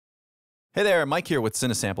Hey there, Mike here with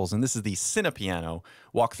CineSamples, and this is the CinePiano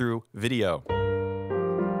walkthrough video.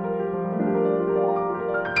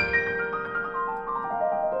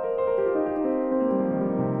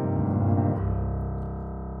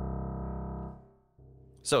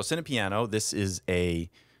 So CinePiano, this is a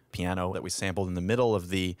piano that we sampled in the middle of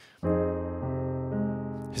the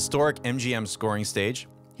historic MGM Scoring Stage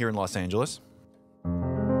here in Los Angeles.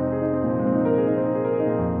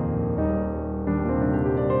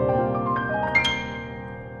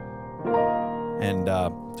 And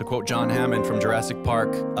to quote John Hammond from Jurassic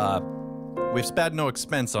Park, we've spared no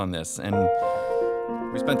expense on this, and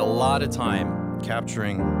we spent a lot of time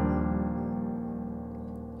capturing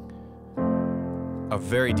a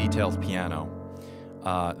very detailed piano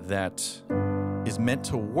that is meant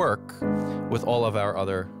to work with all of our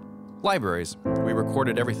other libraries. We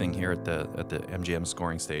recorded everything here at the MGM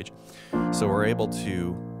Scoring Stage, so we're able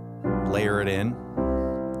to layer it in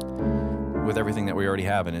with everything that we already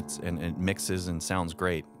have, and it mixes and sounds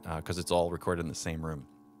great because it's all recorded in the same room.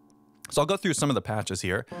 So I'll go through some of the patches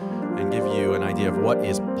here and give you an idea of what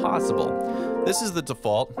is possible. This is the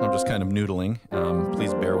default. I'm just kind of noodling.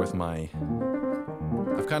 Please bear with my...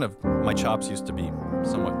 my chops used to be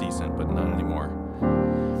somewhat decent, but not anymore.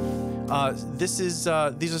 These are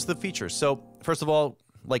the features. So first of all,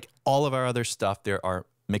 like all of our other stuff, there are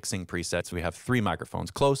mixing presets. We have 3 microphones: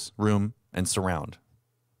 close, room, and surround.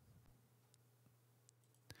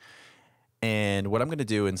 And what I'm going to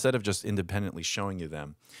do, instead of just independently showing you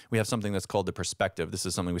them, we have something that's called the perspective. This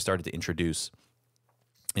is something we started to introduce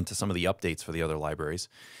into some of the updates for the other libraries.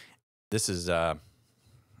 This is,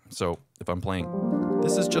 so if I'm playing,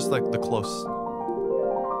 this is just like the close.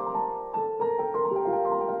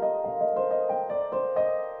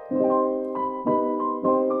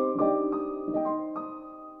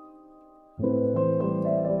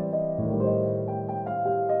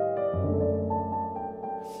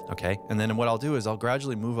 Okay, and then what I'll do is I'll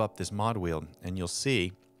gradually move up this mod wheel, and you'll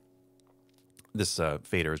see this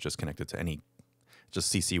fader is just connected to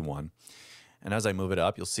just CC1. And as I move it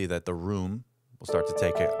up, you'll see that the room will start to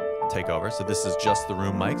take over. So this is just the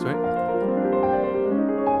room mics, right?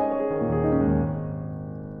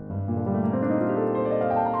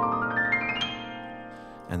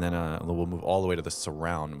 And then we'll move all the way to the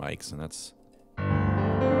surround mics, and that's...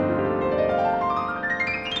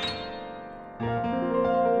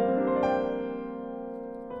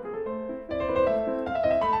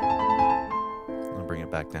 bring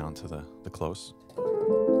it back down to the close.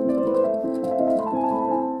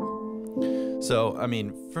 So, I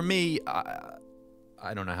mean, for me,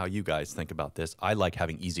 I don't know how you guys think about this. I like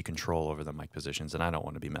having easy control over the mic positions, and I don't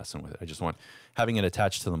want to be messing with it. I just want having it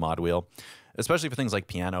attached to the mod wheel, especially for things like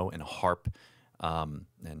piano and harp and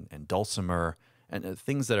dulcimer and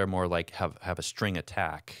things that are more like have a string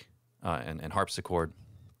attack and harpsichord.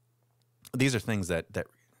 These are things that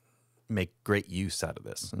make great use out of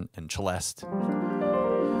this, and celeste.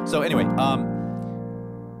 So anyway,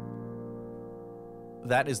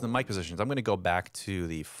 that is the mic positions. I'm going to go back to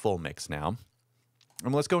the full mix now,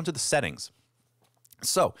 and let's go into the settings.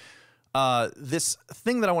 So this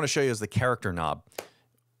thing that I want to show you is the character knob.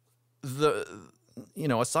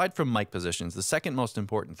 Aside from mic positions, the second most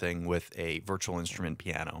important thing with a virtual instrument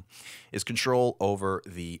piano is control over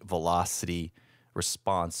the velocity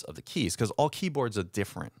response of the keys, because all keyboards are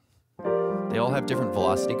different. They all have different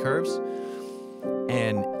velocity curves.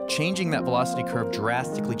 And changing that velocity curve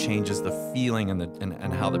drastically changes the feeling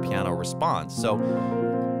and how the piano responds. So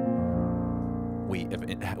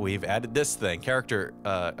we've added this thing, a character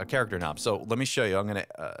knob. So let me show you. I'm going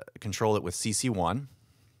to control it with CC1.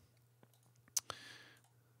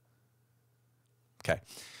 Okay.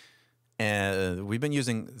 And we've been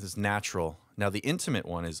using this natural. Now the intimate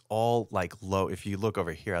one is all like low. If you look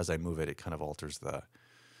over here as I move it, it kind of alters the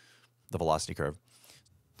velocity curve.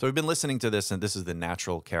 So we've been listening to this, and this is the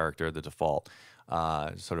natural character, the default,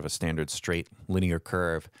 sort of a standard straight linear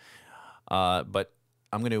curve. But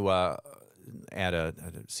I'm going to add a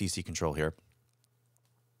CC control here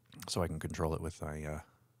so I can control it with a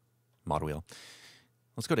mod wheel.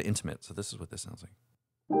 Let's go to intimate. So this is what this sounds like.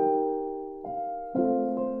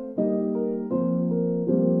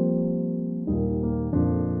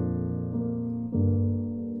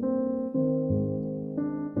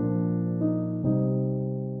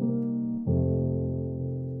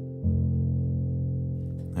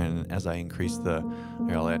 And as I increase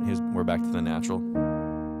we're back to the natural.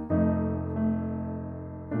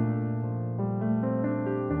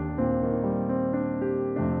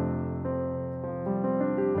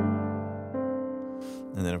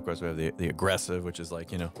 And then, of course, we have the aggressive, which is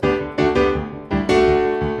like,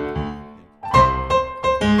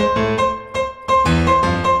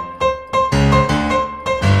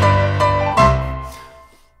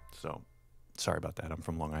 Sorry about that. I'm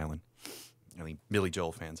from Long Island. Any Billy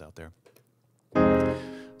Joel fans out there?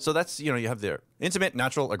 So that's, you have the intimate,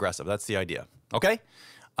 natural, aggressive. That's the idea. Okay?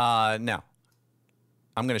 Now,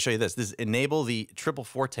 I'm going to show you this. This is enable the triple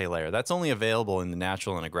forte layer. That's only available in the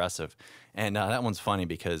natural and aggressive. And that one's funny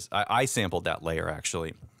because I sampled that layer,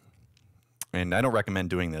 actually. And I don't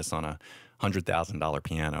recommend doing this on a $100,000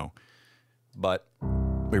 piano. But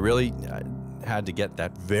we really had to get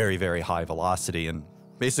that very, very high velocity. And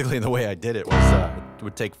basically the way I did it was it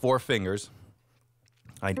would take 4 fingers.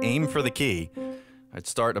 I'd aim for the key. I'd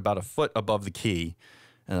start about a foot above the key,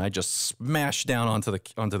 and I'd just smash down onto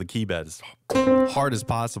the key bed as hard as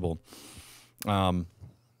possible. So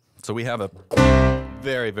we have a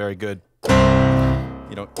very, very good,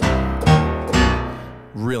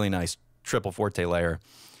 really nice triple forte layer.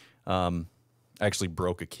 I actually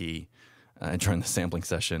broke a key during the sampling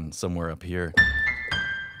session somewhere up here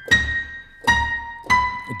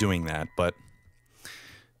doing that, but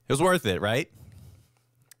it was worth it, right?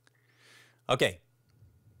 Okay.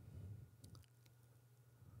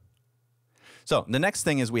 So the next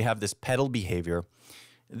thing is we have this pedal behavior.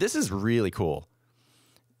 This is really cool.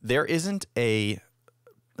 There isn't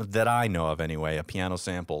that I know of anyway, a piano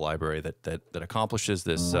sample library that accomplishes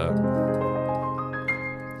this. So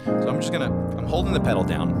I'm holding the pedal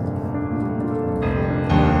down.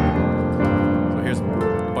 So here's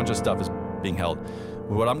a bunch of stuff is being held.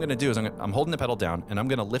 What I'm gonna do is I'm holding the pedal down and I'm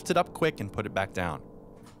gonna lift it up quick and put it back down.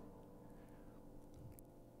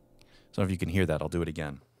 So if you can hear that, I'll do it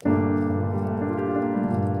again.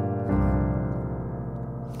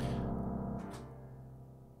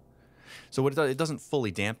 So what it doesn't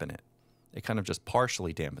fully dampen it. It kind of just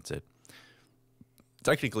partially dampens it.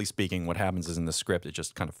 Technically speaking, what happens is in the script, it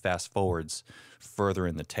just kind of fast forwards further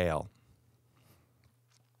in the tail.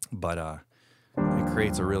 But it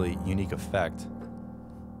creates a really unique effect.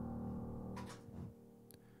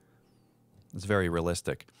 It's very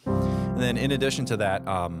realistic. And then in addition to that,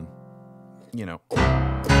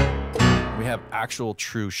 we have actual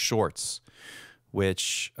true shorts,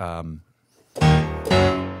 which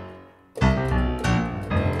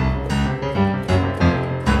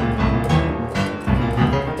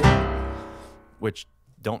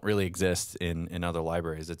don't really exist in other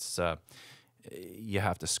libraries. It's you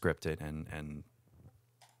have to script it, and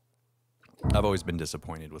I've always been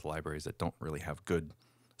disappointed with libraries that don't really have good,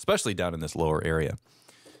 especially down in this lower area.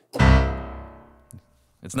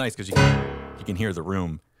 It's nice because you can hear the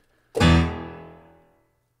room.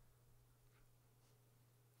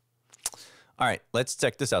 All right, let's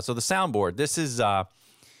check this out. So the soundboard,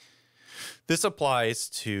 this applies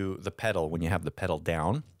to the pedal when you have the pedal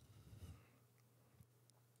down.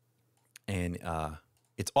 And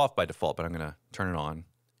it's off by default, but I'm going to turn it on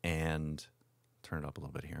and turn it up a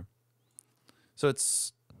little bit here. So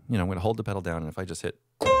it's, I'm going to hold the pedal down, and if I just hit,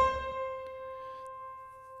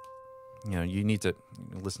 you need to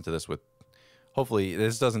listen to this with, hopefully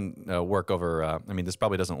this doesn't work over, this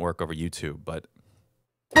probably doesn't work over YouTube, but.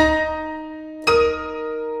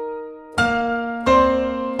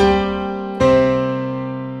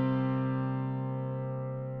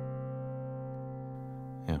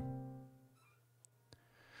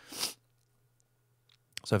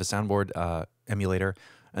 So I have a soundboard emulator,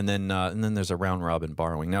 and then there's a round robin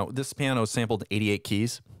borrowing. Now this piano sampled 88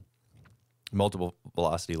 keys, multiple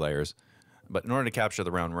velocity layers, but in order to capture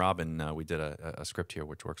the round robin, we did a script here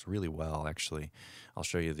which works really well. Actually, I'll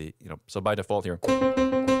show you the So by default here, you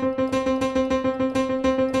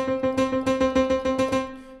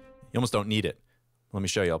almost don't need it. Let me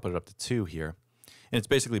show you. I'll put it up to 2 here, and it's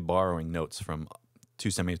basically borrowing notes from 2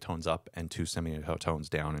 semitones up and 2 semitones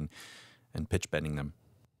down, and pitch bending them.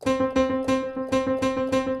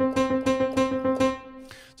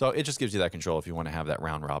 So it just gives you that control if you want to have that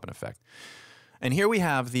round robin effect. And here we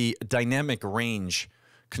have the dynamic range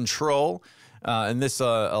control, and this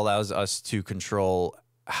allows us to control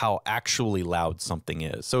how actually loud something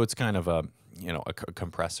is. So it's kind of a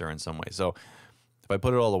compressor in some way. So if I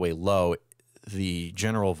put it all the way low, the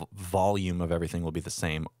general volume of everything will be the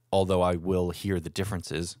same, although I will hear the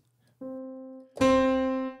differences.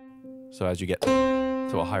 So as you get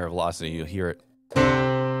to a higher velocity, you'll hear it.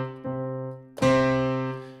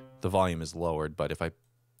 The volume is lowered, but if I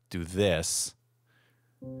do this,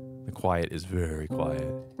 the quiet is very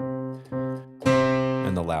quiet,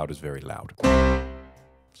 and the loud is very loud.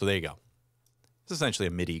 So there you go. It's essentially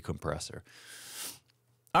a MIDI compressor.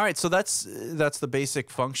 All right, so that's the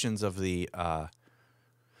basic functions of the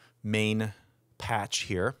main patch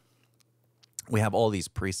here. We have all these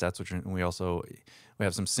presets, which we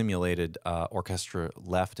have some simulated orchestra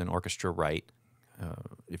left and orchestra right,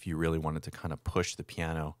 if you really wanted to kind of push the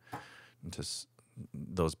piano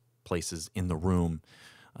those places in the room.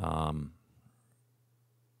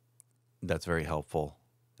 That's very helpful.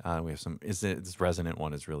 We have some. This resonant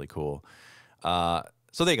one is really cool. So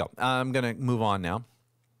there you go. I'm gonna move on now.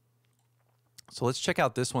 So let's check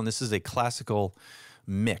out this one. This is a classical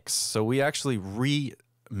mix. So we actually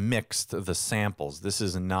remixed the samples. This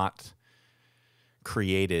is not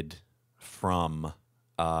created from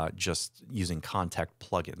just using Contact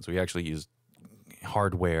plugins. We actually used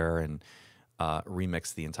hardware and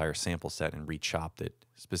remixed the entire sample set and rechopped it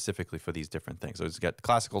specifically for these different things. So it's got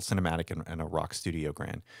classical, cinematic, and a rock studio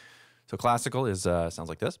grand. So classical is sounds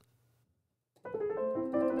like this.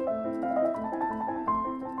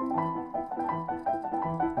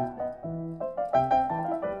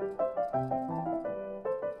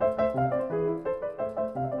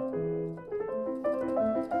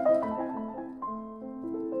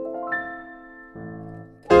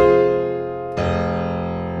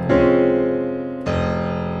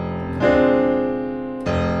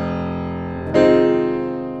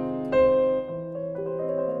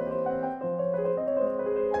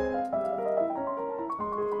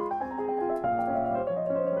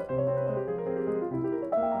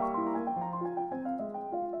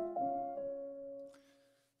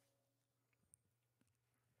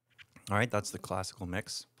 All right, that's the classical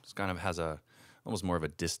mix. It kind of has almost more of a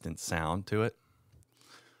distant sound to it.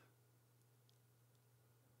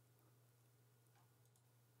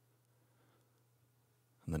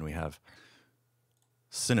 And then we have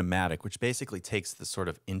cinematic, which basically takes the sort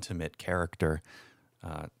of intimate character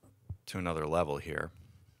to another level here.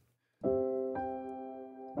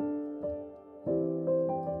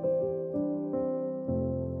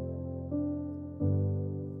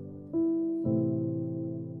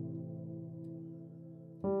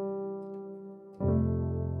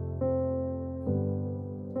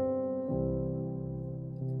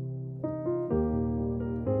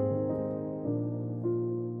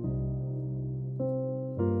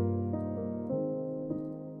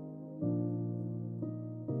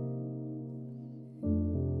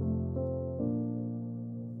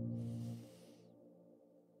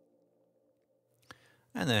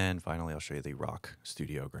 And then finally, I'll show you the Rock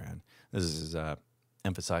Studio Grand. This is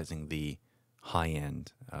emphasizing the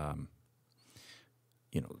high-end,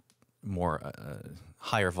 more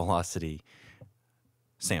higher velocity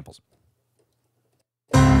samples.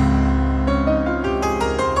 We'll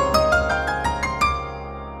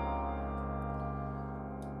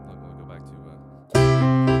go back to...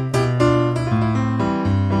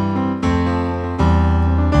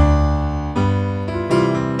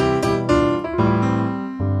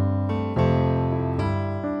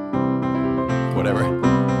 whatever.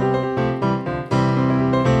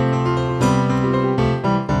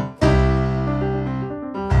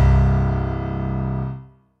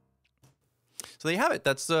 So there you have it.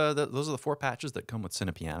 That's those are the 4 patches that come with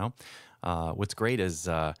CinePiano. What's great is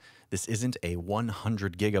this isn't a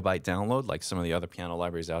 100 gigabyte download like some of the other piano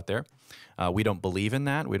libraries out there. We don't believe in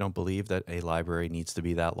that. We don't believe that a library needs to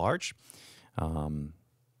be that large.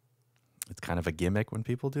 It's kind of a gimmick when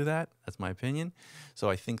people do that. That's my opinion. So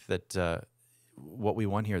I think that what we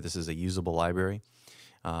want here, this is a usable library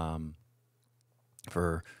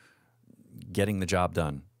for getting the job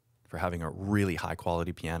done, for having a really high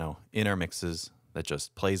quality piano in our mixes that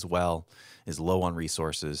just plays well, is low on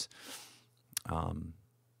resources,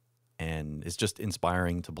 and is just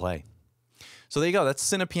inspiring to play. So there you go. That's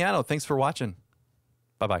CinePiano. Thanks for watching.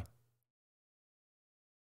 Bye-bye.